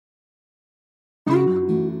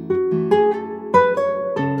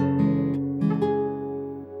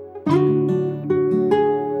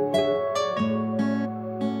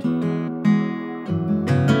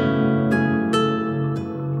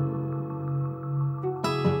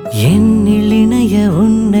என்னில் இணைய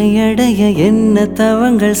உன்னை அடைய என்ன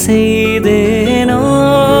தவங்கள் செய்தேனோ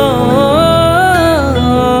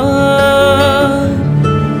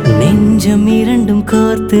நெஞ்சம் இரண்டும்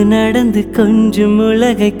கோர்த்து நடந்து கொஞ்சம்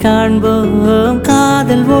உலகை காண்போம்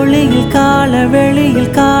காதல் ஒளியில் கால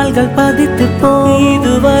வெளியில் கால்கள் பதித்து போம்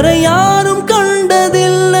இதுவரை யாரும்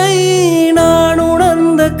கண்டதில்லை நான்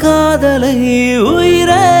உணர்ந்த காதலை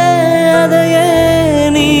உயிரே அதையே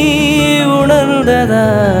நீ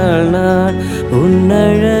உணர்ந்ததால் நான்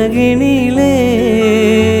உன்னழகினிலே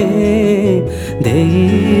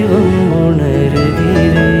தெய்வம்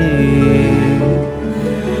உணர்கிறேன்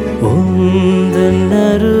உந்தன்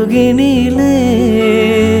அருகினிலே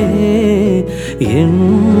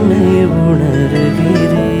என்னை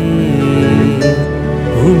உணர்கிறேன்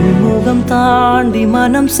உன்முகம் தாண்டி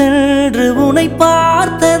மனம் சென்று உன்னை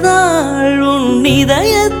பார்த்ததால் உன்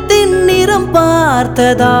இதயத்தின் நிறம் பார்த்ததால்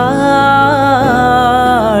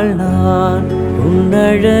நான்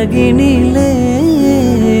உன்னழகினிலே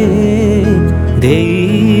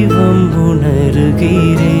தெய்வம்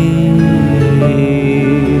உணர்கிறேன்.